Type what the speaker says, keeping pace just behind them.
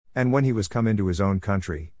And when he was come into his own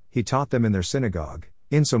country, he taught them in their synagogue,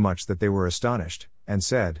 insomuch that they were astonished, and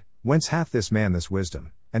said, Whence hath this man this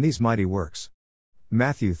wisdom, and these mighty works?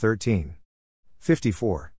 Matthew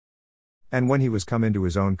 13:54. And when he was come into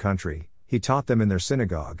his own country, he taught them in their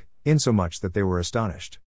synagogue, insomuch that they were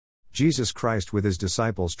astonished. Jesus Christ with his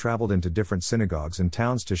disciples traveled into different synagogues and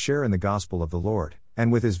towns to share in the gospel of the Lord,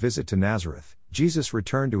 and with his visit to Nazareth, Jesus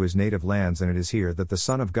returned to his native lands, and it is here that the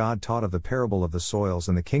Son of God taught of the parable of the soils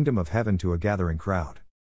and the kingdom of heaven to a gathering crowd.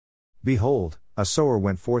 Behold, a sower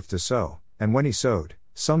went forth to sow, and when he sowed,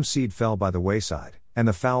 some seed fell by the wayside, and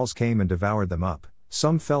the fowls came and devoured them up.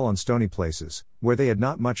 Some fell on stony places, where they had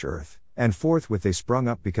not much earth, and forthwith they sprung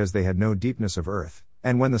up because they had no deepness of earth,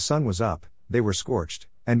 and when the sun was up, they were scorched,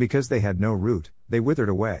 and because they had no root, they withered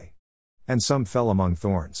away. And some fell among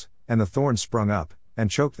thorns, and the thorns sprung up, and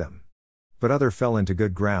choked them. But other fell into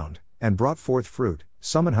good ground, and brought forth fruit,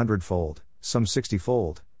 some 100-fold, some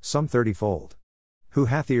 60-fold, some 30-fold. Who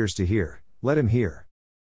hath ears to hear, let him hear.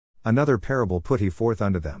 Another parable put he forth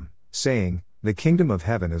unto them, saying, The kingdom of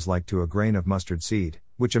heaven is like to a grain of mustard seed,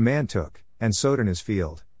 which a man took, and sowed in his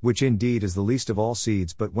field, which indeed is the least of all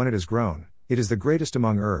seeds, but when it is grown, it is the greatest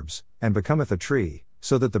among herbs, and becometh a tree,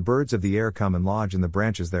 so that the birds of the air come and lodge in the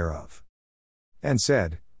branches thereof. And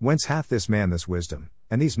said, Whence hath this man this wisdom,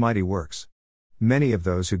 and these mighty works? Many of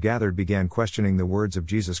those who gathered began questioning the words of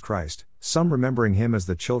Jesus Christ, some remembering him as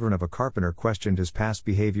the children of a carpenter questioned his past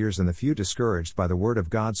behaviors, and the few discouraged by the word of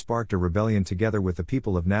God sparked a rebellion together with the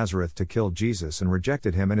people of Nazareth to kill Jesus, and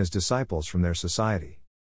rejected him and his disciples from their society.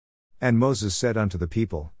 And Moses said unto the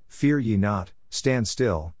people, Fear ye not, stand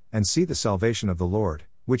still, and see the salvation of the Lord,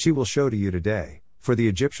 which he will show to you today. For the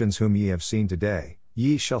Egyptians whom ye have seen today,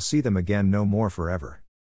 ye shall see them again no more forever.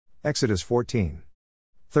 Exodus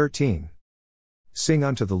 14:13. Sing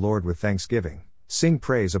unto the Lord with thanksgiving, sing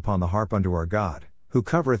praise upon the harp unto our God, who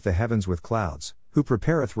covereth the heavens with clouds, who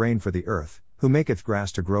prepareth rain for the earth, who maketh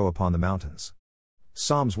grass to grow upon the mountains.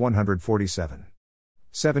 Psalms 147.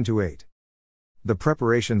 7-8. The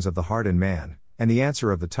preparations of the heart in man, and the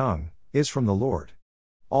answer of the tongue, is from the Lord.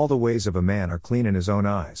 All the ways of a man are clean in his own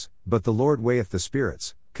eyes, but the Lord weigheth the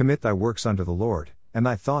spirits. Commit thy works unto the Lord, and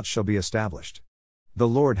thy thoughts shall be established. The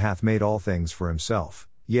Lord hath made all things for himself,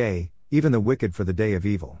 yea, even the wicked for the day of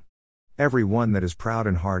evil. Every one that is proud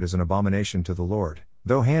in heart is an abomination to the Lord,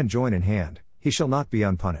 though hand join in hand, he shall not be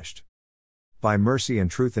unpunished. By mercy and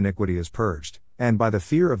truth iniquity is purged, and by the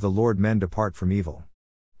fear of the Lord men depart from evil.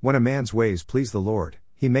 When a man's ways please the Lord,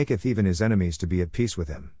 he maketh even his enemies to be at peace with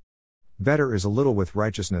him. Better is a little with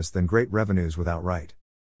righteousness than great revenues without right.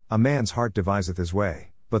 A man's heart deviseth his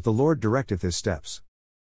way, but the Lord directeth his steps.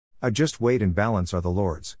 A just weight and balance are the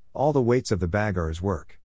Lord's, all the weights of the bag are his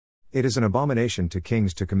work. It is an abomination to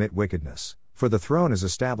kings to commit wickedness, for the throne is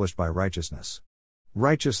established by righteousness.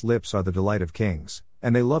 Righteous lips are the delight of kings,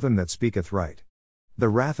 and they love him that speaketh right. The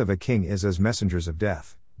wrath of a king is as messengers of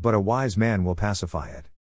death, but a wise man will pacify it.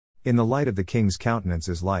 In the light of the king's countenance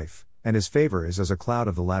is life, and his favor is as a cloud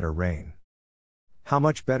of the latter rain. How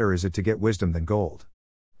much better is it to get wisdom than gold?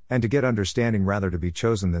 And to get understanding rather to be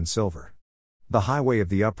chosen than silver. The highway of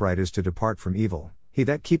the upright is to depart from evil, he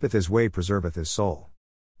that keepeth his way preserveth his soul.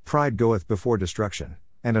 Pride goeth before destruction,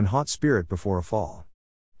 and an haughty spirit before a fall.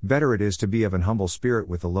 Better it is to be of an humble spirit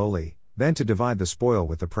with the lowly, than to divide the spoil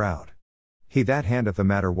with the proud. He that handleth the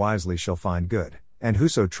matter wisely shall find good, and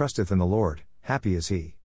whoso trusteth in the Lord, happy is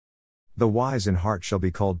he. The wise in heart shall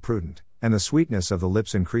be called prudent, and the sweetness of the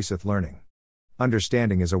lips increaseth learning.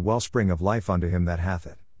 Understanding is a wellspring of life unto him that hath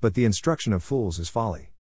it, but the instruction of fools is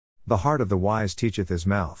folly. The heart of the wise teacheth his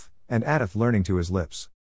mouth, and addeth learning to his lips.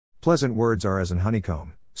 Pleasant words are as an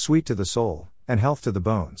honeycomb, sweet to the soul, and health to the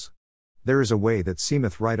bones. There is a way that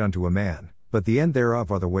seemeth right unto a man, but the end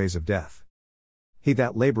thereof are the ways of death. He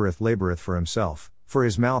that laboureth for himself, for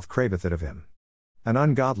his mouth craveth it of him. An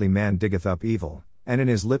ungodly man diggeth up evil, and in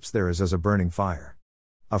his lips there is as a burning fire.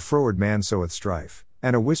 A froward man soweth strife,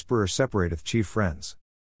 and a whisperer separateth chief friends.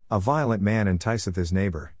 A violent man enticeth his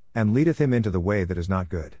neighbour, and leadeth him into the way that is not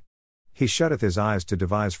good. He shutteth his eyes to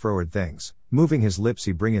devise froward things, moving his lips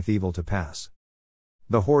he bringeth evil to pass.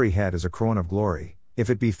 The hoary head is a crown of glory, if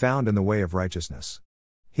it be found in the way of righteousness.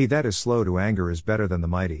 He that is slow to anger is better than the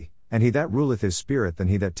mighty, and he that ruleth his spirit than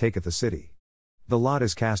he that taketh a city. The lot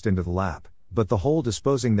is cast into the lap, but the whole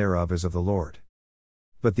disposing thereof is of the Lord.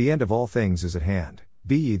 But the end of all things is at hand,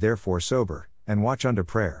 be ye therefore sober, and watch unto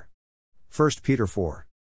prayer. 1 Peter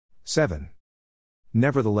 4:7.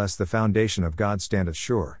 Nevertheless the foundation of God standeth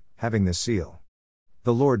sure, having this seal.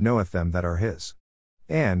 The Lord knoweth them that are his.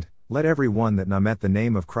 And, let every one that nameth the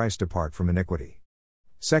name of Christ depart from iniquity.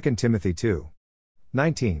 2 Timothy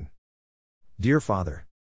 2:19. Dear Father,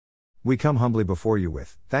 We come humbly before you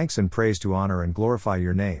with thanks and praise to honor and glorify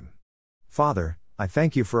your name. Father, I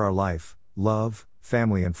thank you for our life, love,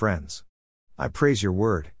 family and friends. I praise your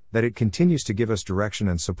word, that it continues to give us direction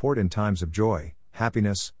and support in times of joy,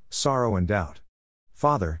 happiness, sorrow and doubt.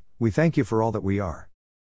 Father, we thank you for all that we are.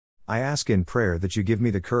 I ask in prayer that you give me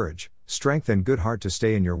the courage, strength and good heart to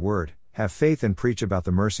stay in your word, have faith and preach about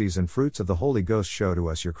the mercies and fruits of the Holy Ghost show to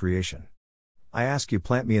us your creation. I ask you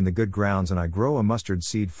plant me in the good grounds and I grow a mustard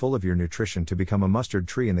seed full of your nutrition to become a mustard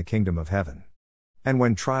tree in the kingdom of heaven. And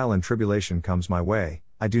when trial and tribulation comes my way,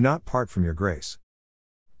 I do not part from your grace.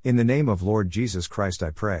 In the name of Lord Jesus Christ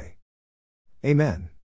I pray. Amen.